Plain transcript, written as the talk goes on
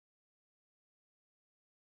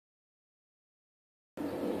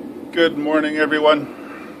Good morning,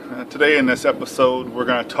 everyone. Today in this episode we're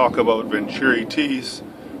going to talk about Venturi teas,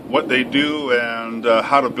 what they do, and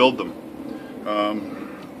how to build them.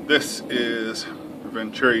 This is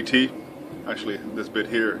Venturi tea. Actually, this bit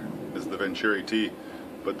here is the Venturi tea,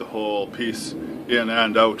 but the whole piece in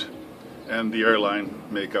and out and the airline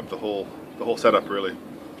make up the whole setup, really.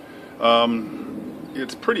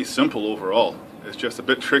 It's pretty simple overall. It's just a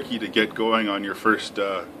bit tricky to get going on your first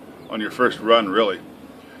run, really.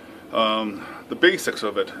 The basics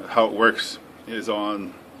of it, how it works, is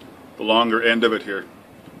on the longer end of it here.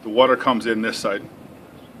 The water comes in this side.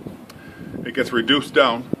 It gets reduced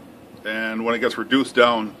down, and when it gets reduced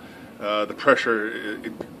down, the pressure,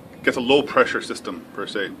 it gets a low pressure system per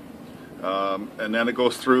se, and then it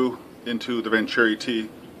goes through into the Venturi tea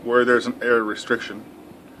where there's an air restriction,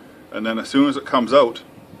 and then as soon as it comes out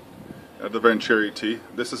of the Venturi tea,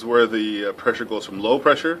 this is where the pressure goes from low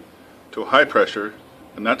pressure to high pressure.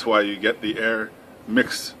 And that's why you get the air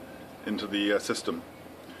mix into the system.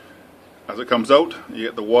 As it comes out, you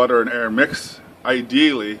get the water and air mix.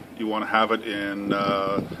 Ideally, you want to have it in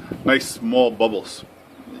nice small bubbles.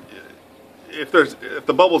 If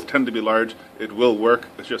the bubbles tend to be large, it will work.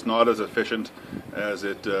 It's just not as efficient as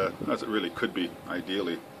it really could be,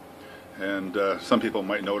 ideally. And some people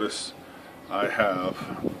might notice I have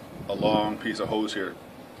a long piece of hose here.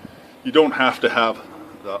 You don't have to have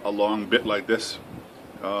a long bit like this.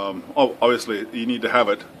 Obviously you need to have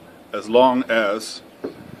it as long as,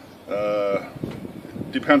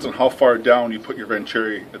 depends on how far down you put your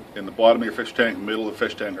Venturi, in the bottom of your fish tank, middle of the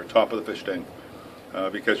fish tank, or top of the fish tank,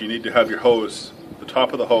 because you need to have your hose, the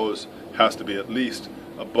top of the hose has to be at least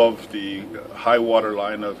above the high water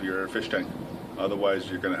line of your fish tank. Otherwise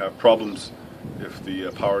you're going to have problems if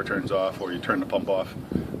the power turns off or you turn the pump off.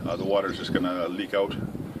 The water is just going to leak out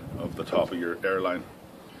of the top of your airline.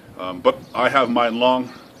 But I have mine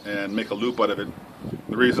long and make a loop out of it.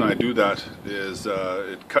 The reason I do that is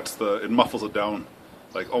it muffles it down,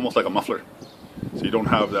 almost like a muffler, so you don't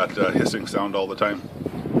have that hissing sound all the time.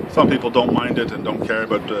 Some people don't mind it and don't care,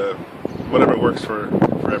 but whatever works for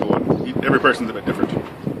everyone. Every person's a bit different.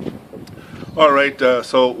 Alright,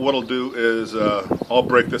 so what I'll do is I'll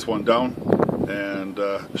break this one down and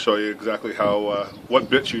show you exactly what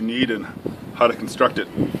bits you need and how to construct it.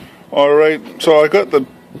 Alright, so I got the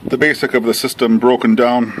basic of the system broken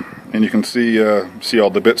down, and you can see all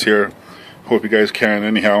the bits here. Hope you guys can.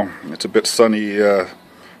 Anyhow, it's a bit sunny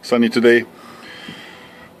today,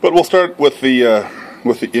 but we'll start with the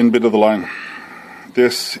in bit of the line.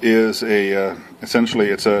 This is essentially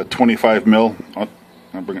it's a 25 mil. I'll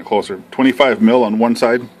bring it closer. 25 mil on one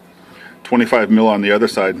side, 25 mil on the other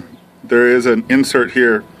side. There is an insert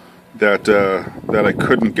here that I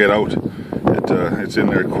couldn't get out. It's in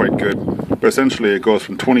there quite good. But essentially it goes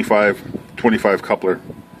from 25 coupler.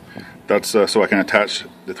 That's so I can attach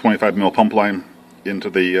the 25 mil pump line into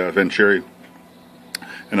the Venturi.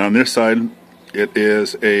 And on this side it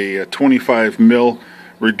is a 25 mil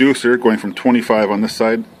reducer going from 25 on this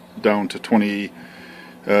side down to 20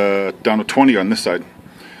 on this side.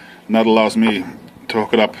 And that allows me to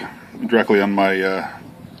hook it up directly on my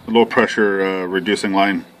low pressure reducing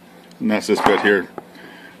line. And that's this bit here.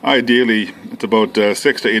 Ideally, it's about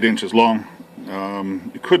 6 to 8 inches long.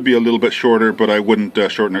 It could be a little bit shorter, but I wouldn't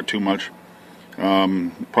shorten it too much.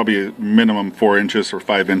 Probably a minimum 4 inches or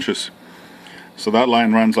 5 inches. So that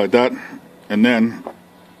line runs like that. And then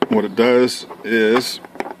what it does is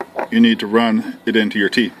you need to run it into your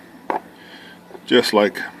tea, just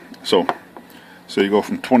like so. So you go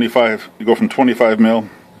from 25 mil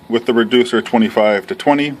with the reducer 25 to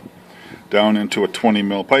 20 down into a 20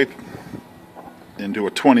 mil pipe, into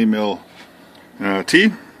a 20 mil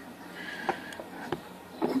tea,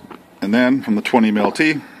 and then from the 20 mil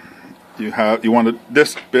tea you want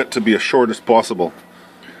this bit to be as short as possible.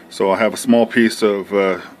 So I have a small piece of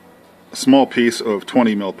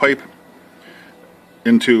 20 mil pipe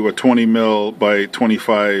into a 20 mil by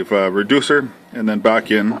 25 reducer, and then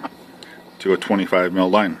back in to a 25 mil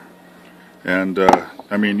line. And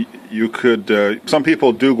I mean, you could some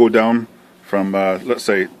people do go down from let's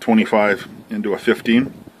say 25 into a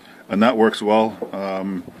 15, and that works well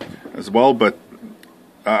as well, but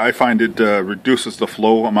I find it reduces the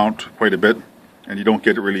flow amount quite a bit, and you don't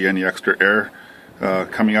get really any extra air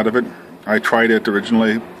coming out of it. I tried it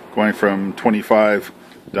originally going from 25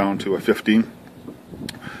 down to a 15,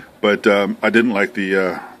 but I didn't like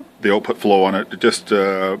the output flow on it. It just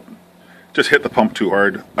hit the pump too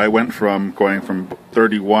hard. I went from going from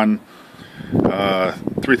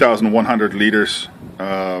 3,100 liters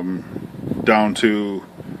down to,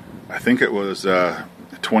 I think it was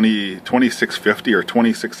 2650 or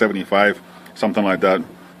 2675, something like that.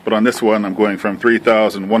 but on this one I'm going from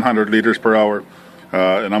 3,100 liters per hour,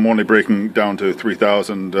 and I'm only breaking down to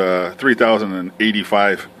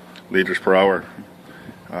 3,085 liters per hour.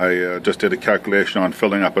 I just did a calculation on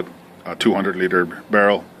filling up a 200 liter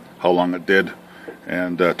barrel, how long it did,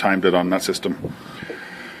 and timed it on that system.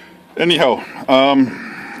 Anyhow,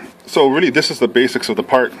 so really this is the basics of the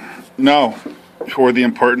part. Now for the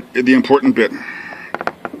important bit.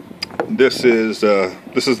 This is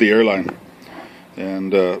the airline,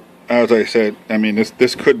 and as I said, I mean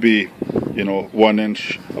this could be, you know, 1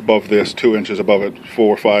 inch above this, 2 inches above it,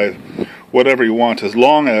 4 or 5, whatever you want, as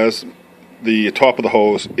long as the top of the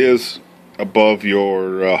hose is above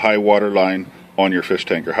your high water line on your fish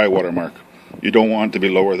tank, or high water mark. You don't want it to be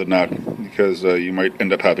lower than that, because you might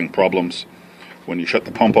end up having problems when you shut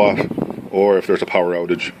the pump off, or if there's a power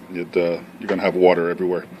outage, you're going to have water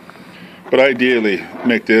everywhere. But ideally,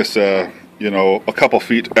 make this, you know, a couple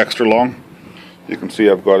feet extra long. You can see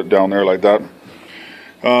I've got it down there like that.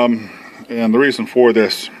 And the reason for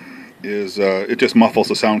this is it just muffles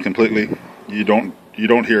the sound completely. You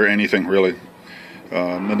don't hear anything really,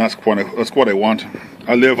 and that's what I want.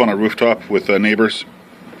 I live on a rooftop with neighbors,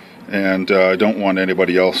 and I don't want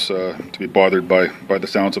anybody else to be bothered by the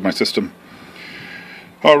sounds of my system.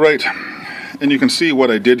 All right, and you can see what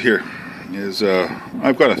I did here is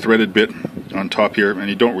I've got a threaded bit on top here, and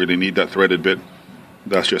you don't really need that threaded bit.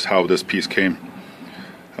 That's just how this piece came.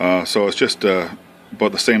 So it's just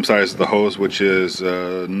about the same size as the hose, which is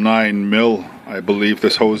 9 mil, I believe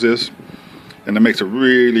this hose is, and it makes a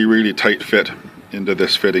really tight fit into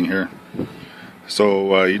this fitting here.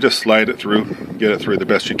 So you just slide it through, get it through the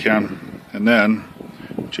best you can, and then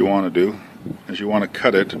what you want to do is you want to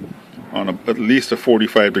cut it on at least a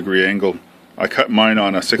 45-degree angle. I cut mine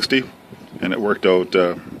on a 60, and it worked out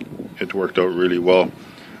really well.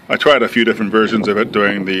 I tried a few different versions of it,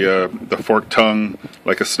 doing the forked tongue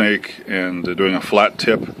like a snake, and doing a flat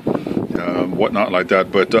tip, whatnot like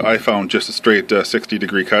that. But I found just a straight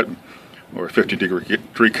 60-degree cut or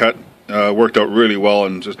 50-degree cut worked out really well,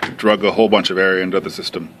 and just drug a whole bunch of air into the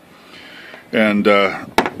system. And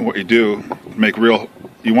what you do,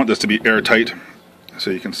 you want this to be airtight. So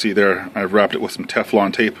you can see there, I've wrapped it with some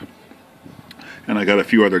Teflon tape, and I got a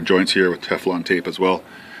few other joints here with Teflon tape as well.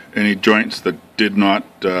 Any joints that did not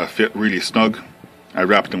fit really snug, I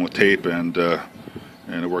wrapped them with tape, and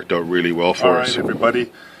it worked out really well for us. All right,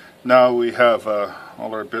 everybody. Now we have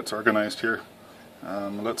all our bits organized here.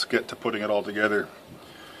 Let's get to putting it all together.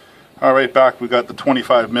 All right, back we got the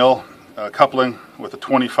 25 mil coupling with a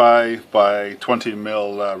 25 by 20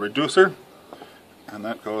 mil reducer, and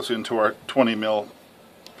that goes into our 20 mil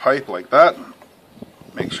pipe like that.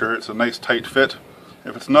 Make sure it's a nice tight fit.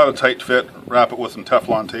 If it's not a tight fit, wrap it with some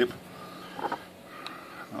Teflon tape.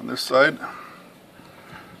 On this side,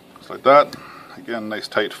 just like that. Again, nice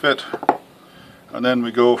tight fit. And then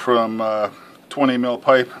we go from 20 mil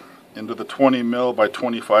pipe into the 20 mil by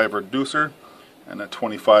 25 reducer, and a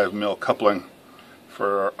 25 mil coupling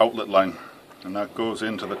for our outlet line. And that goes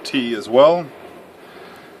into the T as well.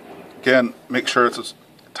 Again, make sure it's as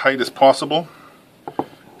tight as possible.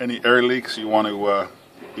 Any air leaks you want to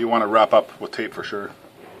wrap up with tape for sure.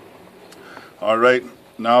 All right,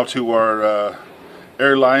 now to our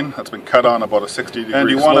air line that's been cut on about a 60-degree slope. And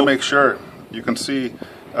you want to make sure, you can see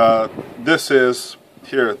this is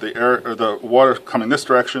here, the air or the water coming this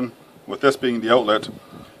direction, with this being the outlet.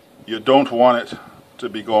 You don't want it to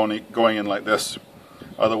be going in like this,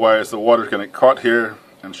 otherwise the water's going to get caught here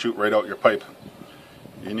and shoot right out your pipe.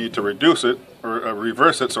 You need to reduce it, or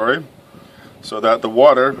reverse it, sorry, so that the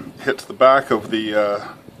water hits the back of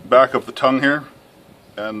the tongue here,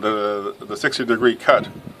 and the 60-degree cut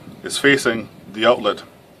is facing the outlet,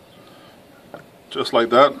 just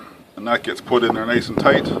like that, and that gets put in there nice and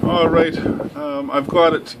tight. All right, I've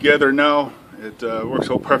got it together now. It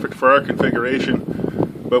works out perfect for our configuration,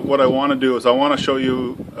 but what I want to do is I want to show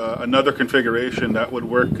you another configuration that would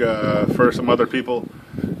work for some other people.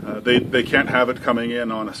 They can't have it coming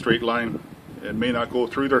in on a straight line. It may not go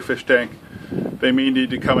through their fish tank. They may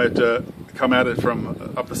need to come at it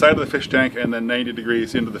from up the side of the fish tank and then 90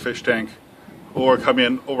 degrees into the fish tank, or come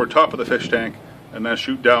in over top of the fish tank and then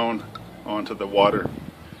shoot down onto the water.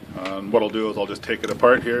 What I'll do is I'll just take it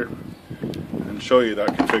apart here and show you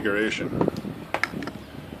that configuration.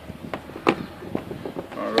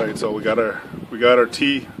 Alright, so we got our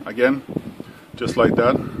T again, just like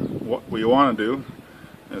that. What we want to do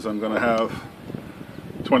is I'm going to have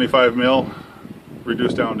 25 mil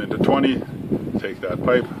reduced down into 20, take that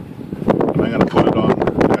pipe, and I'm going to put it on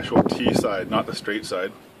the actual T side, not the straight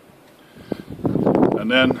side. And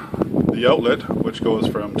then the outlet, which goes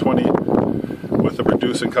from 20 with the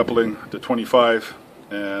reducing coupling to 25,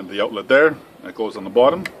 and the outlet there. That goes on the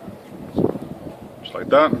bottom, just like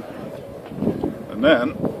that. And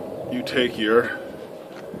then you take your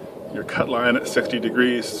cut line at 60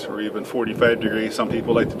 degrees or even 45 degrees. Some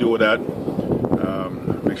people like to do it at.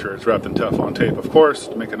 Make sure it's wrapped in Teflon tape, of course,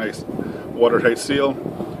 to make a nice watertight seal.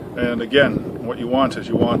 And again, what you want is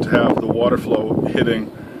you want to have the water flow hitting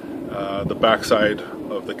the back side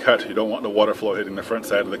of the cut. You don't want the water flow hitting the front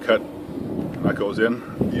side of the cut. And that goes in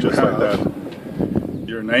just like that.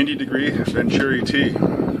 Your 90-degree Venturi tea.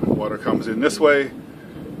 Water comes in this way,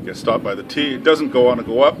 gets stopped by the T. It doesn't go on and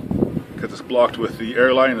go up because it's blocked with the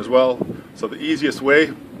air line as well. So the easiest way,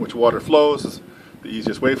 which water flows, the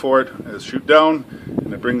easiest way for it is shoot down,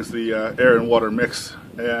 and it brings the air and water mix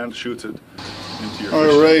and shoots it into your fish.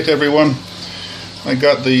 Alright everyone, I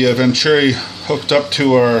got the Venturi hooked up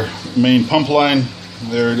to our main pump line.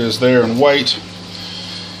 There it is there in white,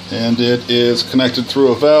 and it is connected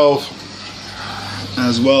through a valve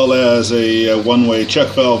as well as a one-way check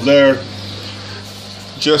valve there,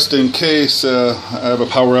 just in case I have a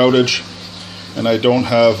power outage and I don't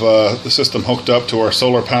have the system hooked up to our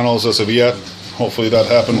solar panels as of yet. Hopefully that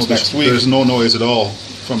happens next week. There's no noise at all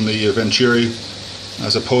from the Venturi,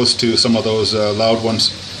 as opposed to some of those loud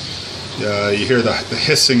ones. You hear the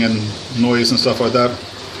hissing and noise and stuff like that.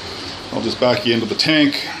 I'll just back you into the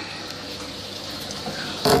tank.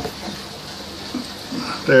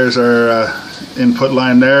 There's our input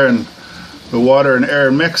line there, and the water and air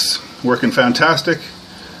mix working fantastic.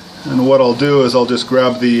 And what I'll do is I'll just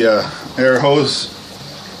grab the air hose,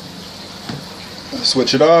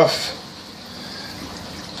 switch it off,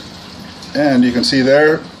 and you can see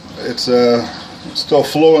there it's still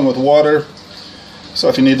flowing with water. So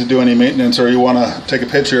if you need to do any maintenance or you want to take a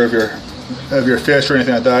picture of your fish or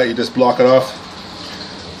anything like that, you just block it off,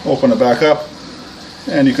 open it back up,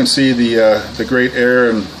 and you can see the great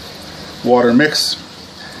air and water mix.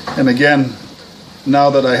 And again,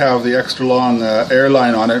 now that I have the extra long air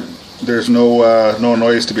line on it, there's no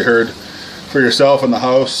noise to be heard for yourself in the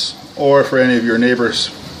house or for any of your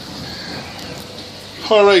neighbors.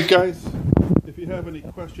 Alright guys, if you have any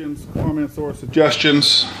questions, comments or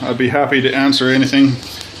suggestions, I'd be happy to answer anything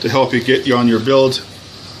to help you get you on your build.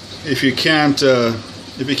 If you can't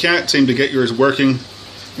seem to get yours working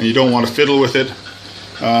and you don't want to fiddle with it,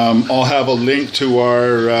 I'll have a link to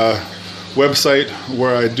our website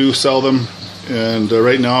where I do sell them, and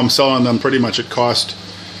right now I'm selling them pretty much at cost,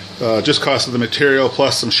 just cost of the material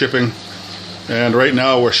plus some shipping. And right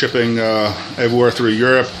now we're shipping everywhere through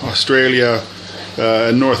Europe, Australia,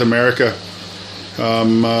 and North America,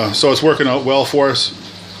 so it's working out well for us.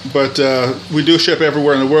 But we do ship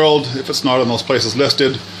everywhere in the world if it's not in those places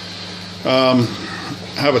listed.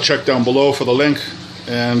 Have a check down below for the link,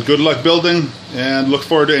 and good luck building, and look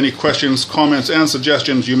forward to any questions, comments and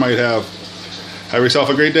suggestions you might have. Have yourself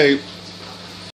a great day.